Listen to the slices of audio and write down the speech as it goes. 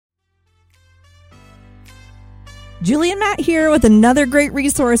Julie and Matt here with another great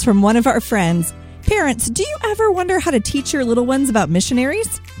resource from one of our friends. Parents, do you ever wonder how to teach your little ones about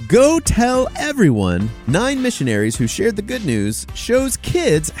missionaries? Go Tell Everyone, 9 missionaries who shared the good news, shows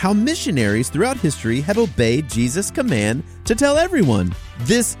kids how missionaries throughout history have obeyed Jesus' command to tell everyone.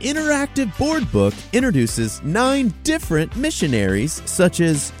 This interactive board book introduces 9 different missionaries such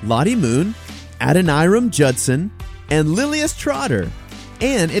as Lottie Moon, Adoniram Judson, and Lilias Trotter.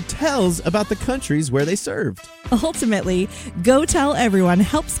 And it tells about the countries where they served. Ultimately, Go Tell Everyone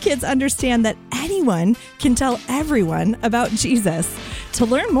helps kids understand that anyone can tell everyone about Jesus. To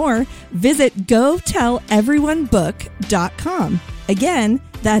learn more, visit gotelleveryonebook.com. Again,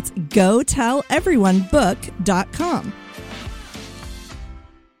 that's gotelleveryonebook.com.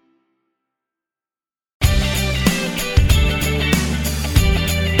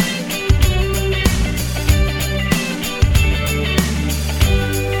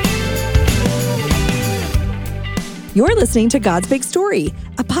 You're listening to God's Big Story,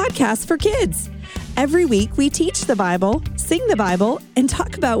 a podcast for kids. Every week, we teach the Bible, sing the Bible, and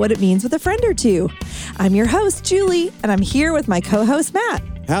talk about what it means with a friend or two. I'm your host, Julie, and I'm here with my co-host, Matt.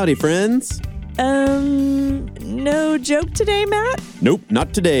 Howdy, friends. No joke today, Matt? Nope,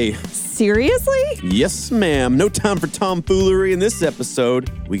 not today. Seriously? Yes, ma'am. No time for tomfoolery in this episode.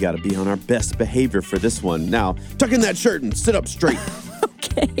 We got to be on our best behavior for this one. Now, tuck in that shirt and sit up straight.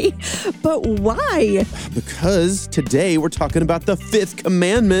 Okay, but why? Because today we're talking about the 5th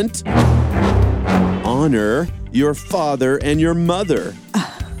commandment. Honor your father and your mother.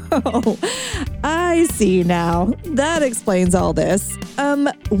 Oh, I see now. That explains all this.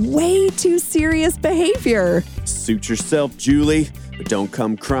 Way too serious behavior. Suit yourself, Julie, but don't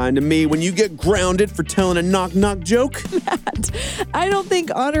come crying to me when you get grounded for telling a knock-knock joke. Matt, I don't think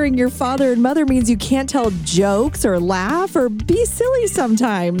honoring your father and mother means you can't tell jokes or laugh or be silly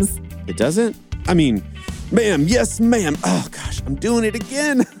sometimes. It doesn't? I mean, ma'am, yes, ma'am. Oh, gosh, I'm doing it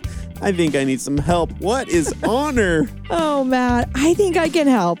again. I think I need some help. What is honor? Oh, Matt, I think I can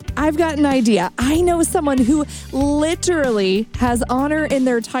help. I've got an idea. I know someone who literally has honor in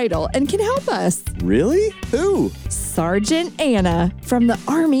their title and can help us. Really? Who? Sergeant Anna from the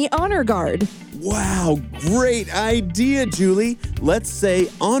Army Honor Guard. Wow, great idea, Julie. Let's say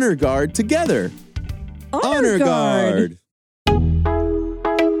honor guard together. Honor Guard.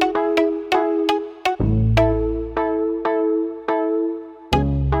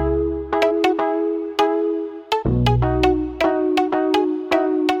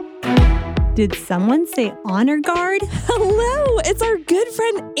 Did someone say Honor Guard? Hello, it's our good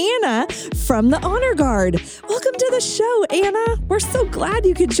friend Anna from the Honor Guard. Welcome to the show, Anna. We're so glad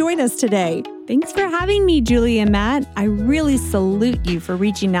you could join us today. Thanks for having me, Julie and Matt. I really salute you for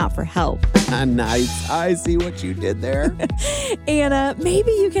reaching out for help. Nice. I see what you did there. Anna,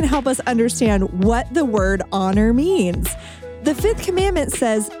 maybe you can help us understand what the word honor means. The 5th commandment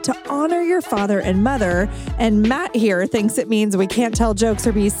says to honor your father and mother, and Matt here thinks it means we can't tell jokes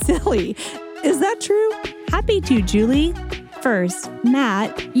or be silly. Is that true? Happy to, Julie. First,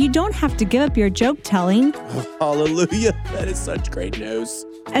 Matt, you don't have to give up your joke telling. Oh, hallelujah. That is such great news.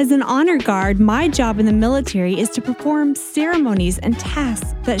 As an honor guard, my job in the military is to perform ceremonies and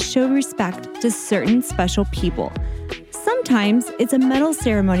tasks that show respect to certain special people. Sometimes it's a medal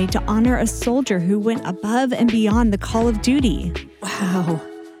ceremony to honor a soldier who went above and beyond the call of duty. Wow,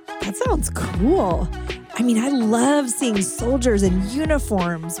 that sounds cool. I mean, I love seeing soldiers in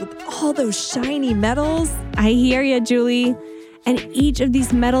uniforms with all those shiny medals. I hear you, Julie. And each of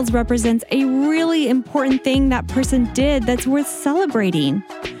these medals represents a really important thing that person did that's worth celebrating.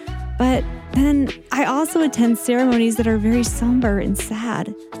 But then I also attend ceremonies that are very somber and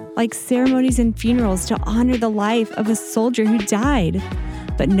sad, like ceremonies and funerals to honor the life of a soldier who died.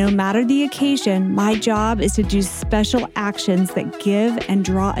 But no matter the occasion, my job is to do special actions that give and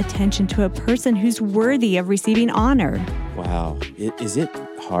draw attention to a person who's worthy of receiving honor. Wow. Is it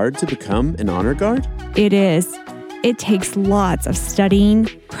hard to become an honor guard? It is. It takes lots of studying,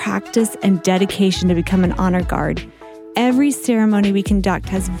 practice, and dedication to become an honor guard. Every ceremony we conduct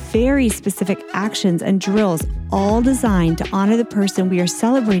has very specific actions and drills, all designed to honor the person we are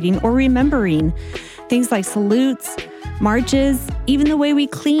celebrating or remembering. Things like salutes, marches, even the way we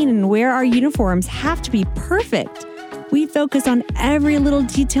clean and wear our uniforms have to be perfect. We focus on every little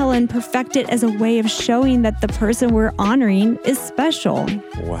detail and perfect it as a way of showing that the person we're honoring is special.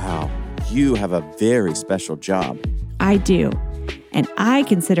 Wow. You have a very special job. I do. And I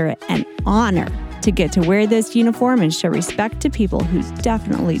consider it an honor to get to wear this uniform and show respect to people who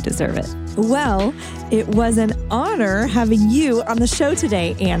definitely deserve it. Well, it was an honor having you on the show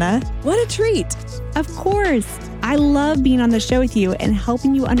today, Anna. What a treat. Of course. I love being on the show with you and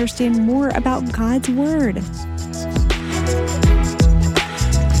helping you understand more about God's Word.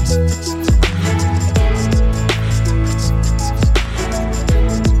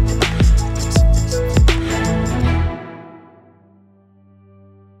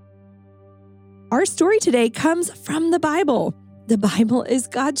 Our story today comes from the Bible. The Bible is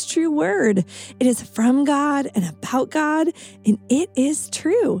God's true word. It is from God and about God, and it is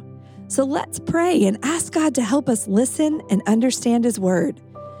true. So let's pray and ask God to help us listen and understand His word.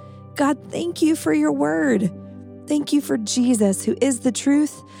 God, thank you for your word. Thank you for Jesus, who is the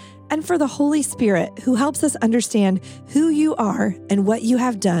truth, and for the Holy Spirit, who helps us understand who you are and what you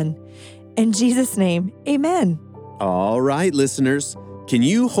have done. In Jesus' name, amen. All right, listeners, can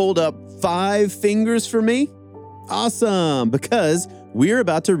you hold up 5 fingers for me? Awesome, because we're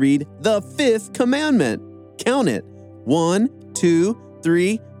about to read the 5th commandment. Count it. 1, 2,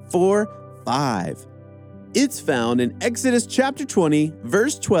 3, 4, 5. It's found in Exodus chapter 20,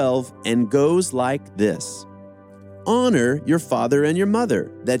 verse 12, and goes like this. Honor your father and your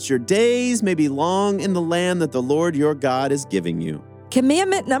mother, that your days may be long in the land that the Lord your God is giving you.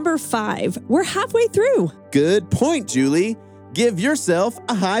 Commandment number 5. We're halfway through. Good point, Julie. Give yourself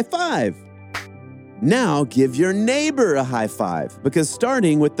a high five. Now give your neighbor a high five, because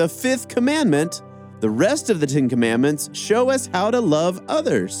starting with the 5th commandment, the rest of the 10 commandments show us how to love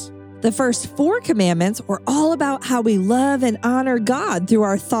others. The first 4 commandments were all about how we love and honor God through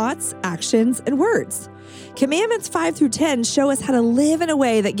our thoughts, actions, and words. Commandments 5 through 10 show us how to live in a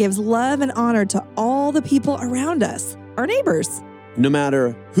way that gives love and honor to all the people around us, our neighbors. No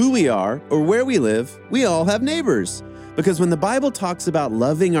matter who we are or where we live, we all have neighbors. Because when the Bible talks about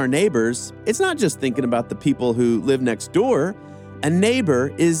loving our neighbors, it's not just thinking about the people who live next door. A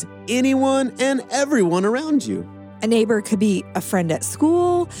neighbor is anyone and everyone around you. A neighbor could be a friend at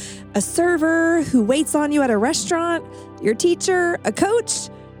school, a server who waits on you at a restaurant, your teacher, a coach,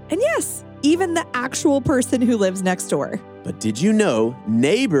 and yes, even the actual person who lives next door. But did you know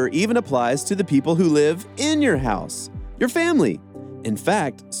neighbor even applies to the people who live in your house, your family? In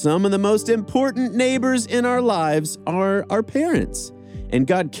fact, some of the most important neighbors in our lives are our parents, and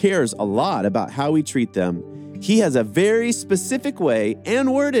God cares a lot about how we treat them. He has a very specific way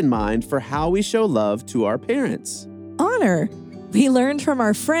and word in mind for how we show love to our parents. Honor. We learned from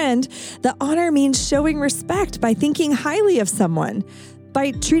our friend that honor means showing respect by thinking highly of someone, by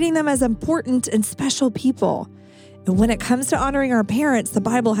treating them as important and special people. And when it comes to honoring our parents, the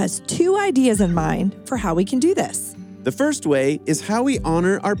Bible has 2 ideas in mind for how we can do this. The first way is how we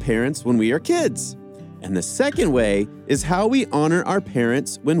honor our parents when we are kids. And the second way is how we honor our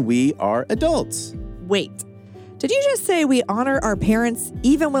parents when we are adults. Wait, did you just say we honor our parents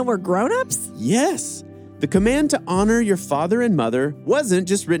even when we're grown-ups? Yes. The command to honor your father and mother wasn't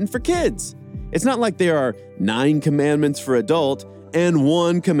just written for kids. It's not like there are 9 commandments for adult and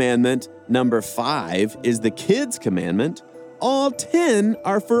 1 commandment, number 5, is the kids' commandment. All 10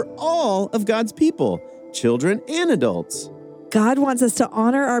 are for all of God's people, children and adults. God wants us to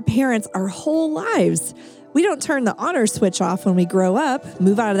honor our parents our whole lives. We don't turn the honor switch off when we grow up,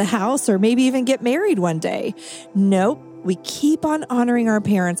 move out of the house, or maybe even get married one day. Nope, we keep on honoring our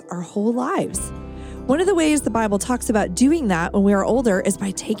parents our whole lives. One of the ways the Bible talks about doing that when we are older is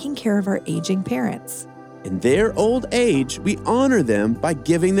by taking care of our aging parents. In their old age, we honor them by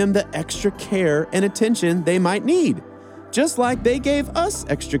giving them the extra care and attention they might need, just like they gave us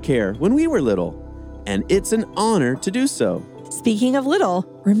extra care when we were little. And it's an honor to do so. Speaking of little,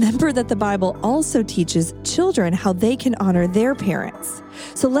 remember that the Bible also teaches children how they can honor their parents.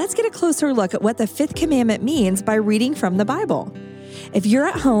 So let's get a closer look at what the 5th commandment means by reading from the Bible. If you're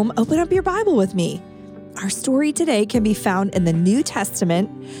at home, open up your Bible with me. Our story today can be found in the New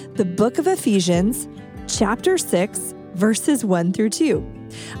Testament, the book of Ephesians, chapter 6, verses 1 through 2.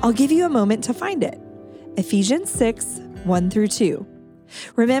 I'll give you a moment to find it. Ephesians 6, 1 through 2.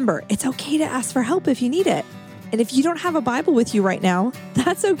 Remember, it's okay to ask for help if you need it. And if you don't have a Bible with you right now,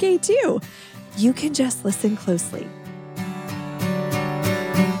 that's okay too. You can just listen closely.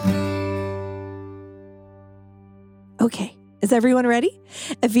 Okay, is everyone ready?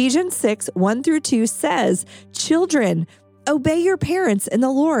 Ephesians 6, 1 through 2 says, "Children, obey your parents in the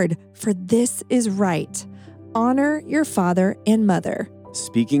Lord, for this is right. Honor your father and mother."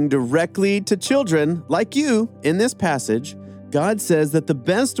 Speaking directly to children like you in this passage, God says that the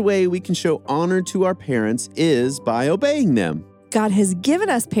best way we can show honor to our parents is by obeying them. God has given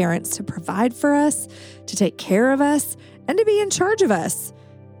us parents to provide for us, to take care of us, and to be in charge of us.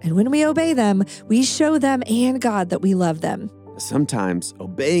 And when we obey them, we show them and God that we love them. Sometimes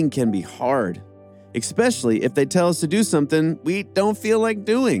obeying can be hard, especially if they tell us to do something we don't feel like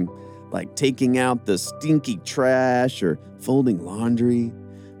doing, like taking out the stinky trash or folding laundry.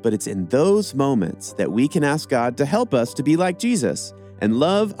 But it's in those moments that we can ask God to help us to be like Jesus and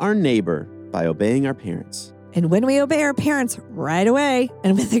love our neighbor by obeying our parents. And when we obey our parents right away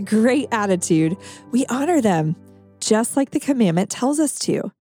and with a great attitude, we honor them, just like the commandment tells us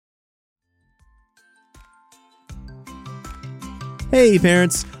to. Hey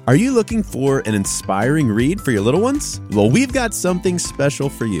parents, are you looking for an inspiring read for your little ones? Well, we've got something special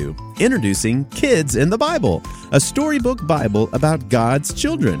for you. Introducing Kids in the Bible, a storybook Bible about God's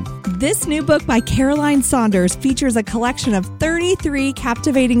children. This new book by Caroline Saunders features a collection of 33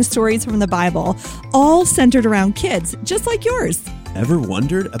 captivating stories from the Bible, all centered around kids, just like yours. Ever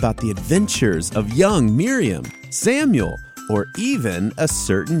wondered about the adventures of young Miriam, Samuel, or even a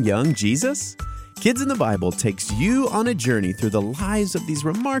certain young Jesus? Kids in the Bible takes you on a journey through the lives of these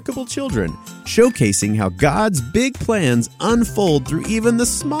remarkable children, showcasing how God's big plans unfold through even the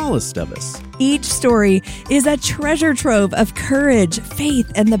smallest of us. Each story is a treasure trove of courage,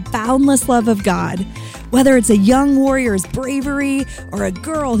 faith, and the boundless love of God. Whether it's a young warrior's bravery, or a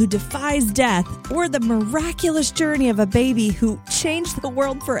girl who defies death, or the miraculous journey of a baby who changed the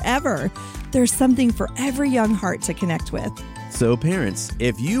world forever, there's something for every young heart to connect with. So parents,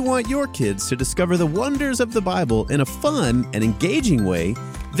 if you want your kids to discover the wonders of the Bible in a fun and engaging way,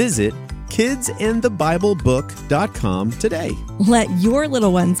 visit kidsandthebiblebook.com today. Let your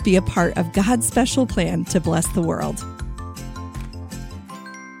little ones be a part of God's special plan to bless the world.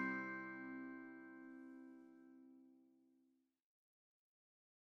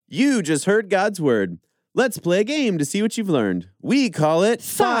 You just heard God's Word. Let's play a game to see what you've learned. We call it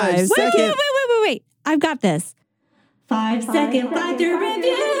 5 Second. Wait. I've got this. 5-second fly-through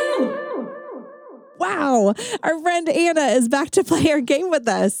review. Wow, our friend Anna is back to play our game with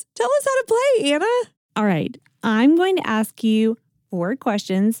us. Tell us how to play, Anna. All right. I'm going to ask you 4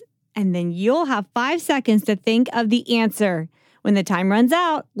 questions, and then you'll have 5 seconds to think of the answer. When the time runs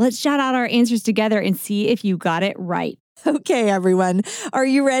out, let's shout out our answers together and see if you got it right. Okay, everyone. Are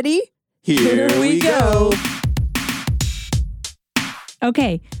you ready? Here we go.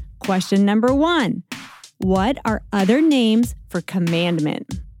 Okay, question number 1. What are other names for commandment?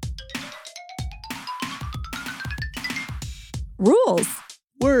 Rules.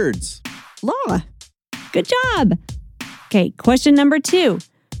 Words. Law. Good job. Okay, question number 2.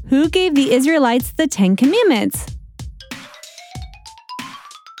 Who gave the Israelites the 10 Commandments?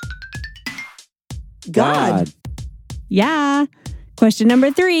 God. Yeah. Question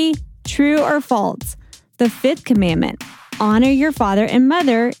number 3. True or false? The 5th commandment, honor your father and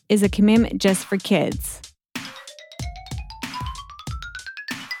mother, is a commandment just for kids.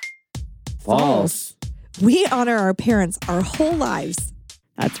 False. We honor our parents our whole lives.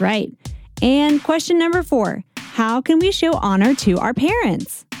 That's right. And question number 4. How can we show honor to our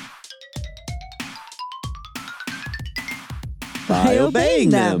parents? By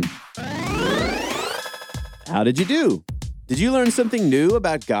obeying them. How did you do? Did you learn something new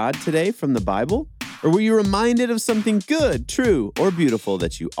about God today from the Bible? Or were you reminded of something good, true, or beautiful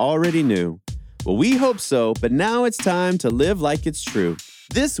that you already knew? Well, we hope so, but now it's time to live like it's true.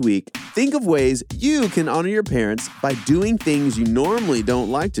 This week, think of ways you can honor your parents by doing things you normally don't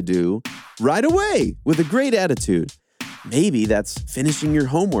like to do right away with a great attitude. Maybe that's finishing your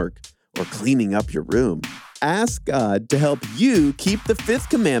homework or cleaning up your room. Ask God to help you keep the 5th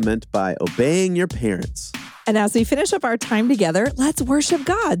commandment by obeying your parents. And as we finish up our time together, let's worship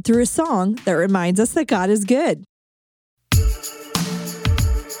God through a song that reminds us that God is good.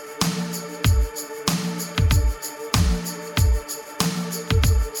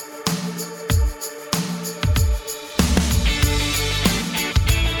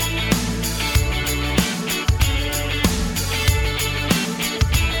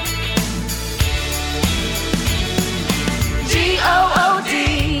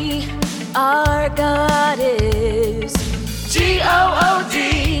 G-O-O-D, our God is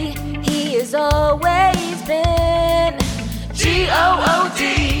G-O-O-D, He has always been.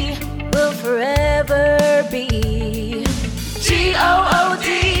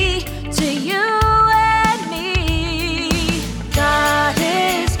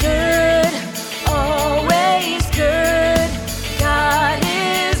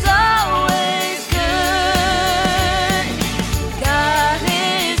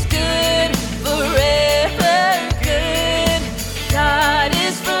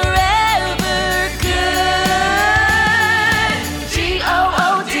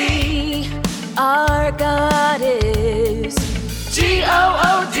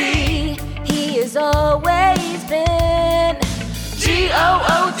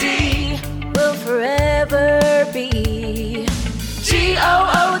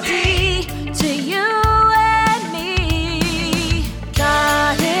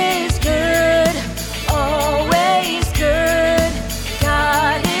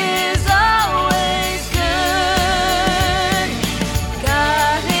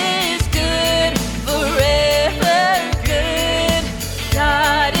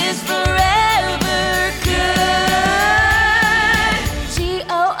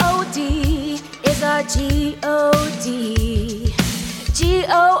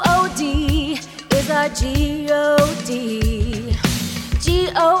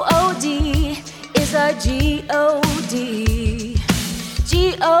 G-O-D.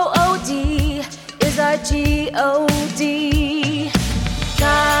 G-O-O-D is our G-O-D.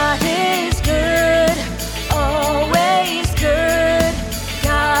 God is good, always good.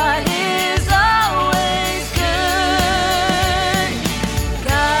 God is always good.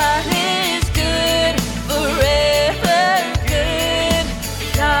 God is good, forever good.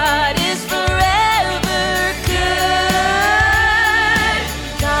 God is forever good.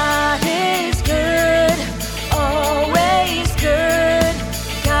 God is good, always good.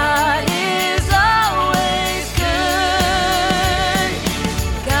 God is always good.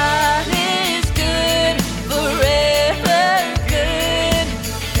 God is good, forever good.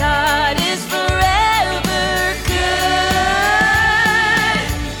 God is forever good.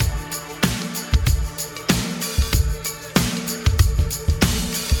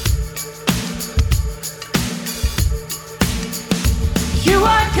 You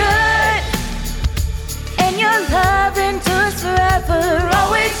are good, and your love endures forever,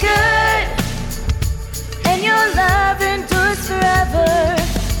 always good. And your love endures forever,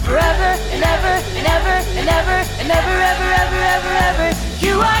 forever and ever and ever and ever and ever, ever, ever, ever, ever.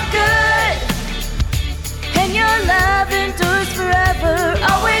 You are good, and your love endures forever,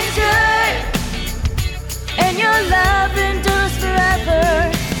 always good. And your love endures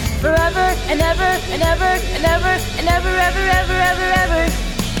forever, forever and ever and ever and ever and ever, ever, ever, ever, ever.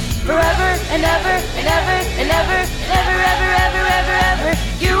 Forever and ever and ever and ever and ever, ever, ever, ever, ever.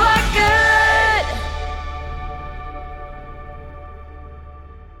 You are good.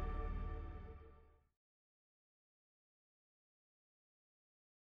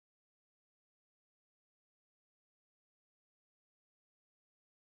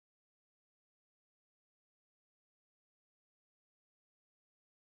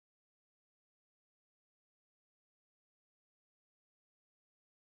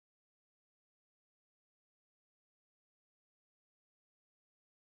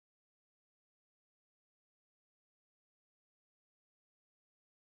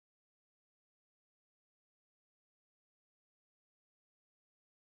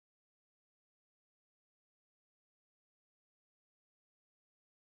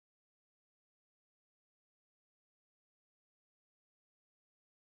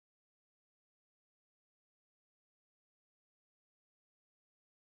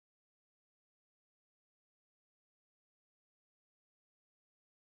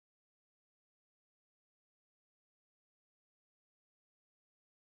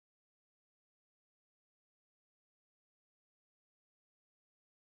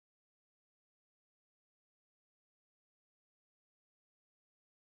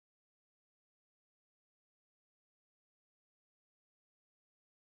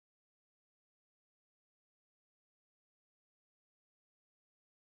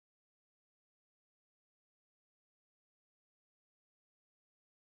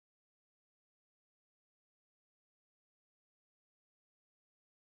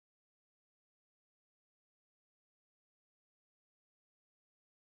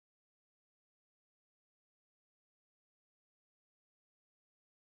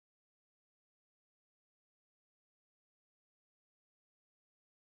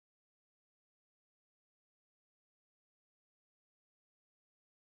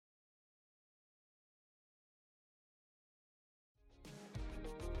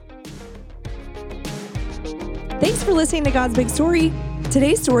 Thanks for listening to God's Big Story.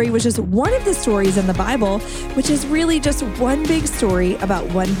 Today's story was just one of the stories in the Bible, which is really just one big story about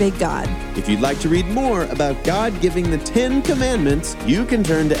one big God. If you'd like to read more about God giving the 10 Commandments, you can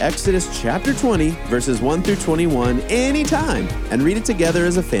turn to Exodus chapter 20, verses 1 through 21 anytime and read it together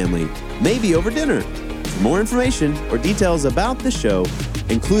as a family, maybe over dinner. For more information or details about the show,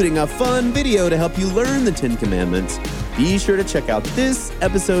 including a fun video to help you learn the 10 Commandments, be sure to check out this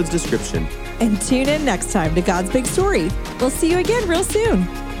episode's description. And tune in next time to God's Big Story. We'll see you again real soon.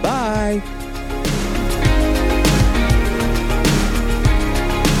 Bye.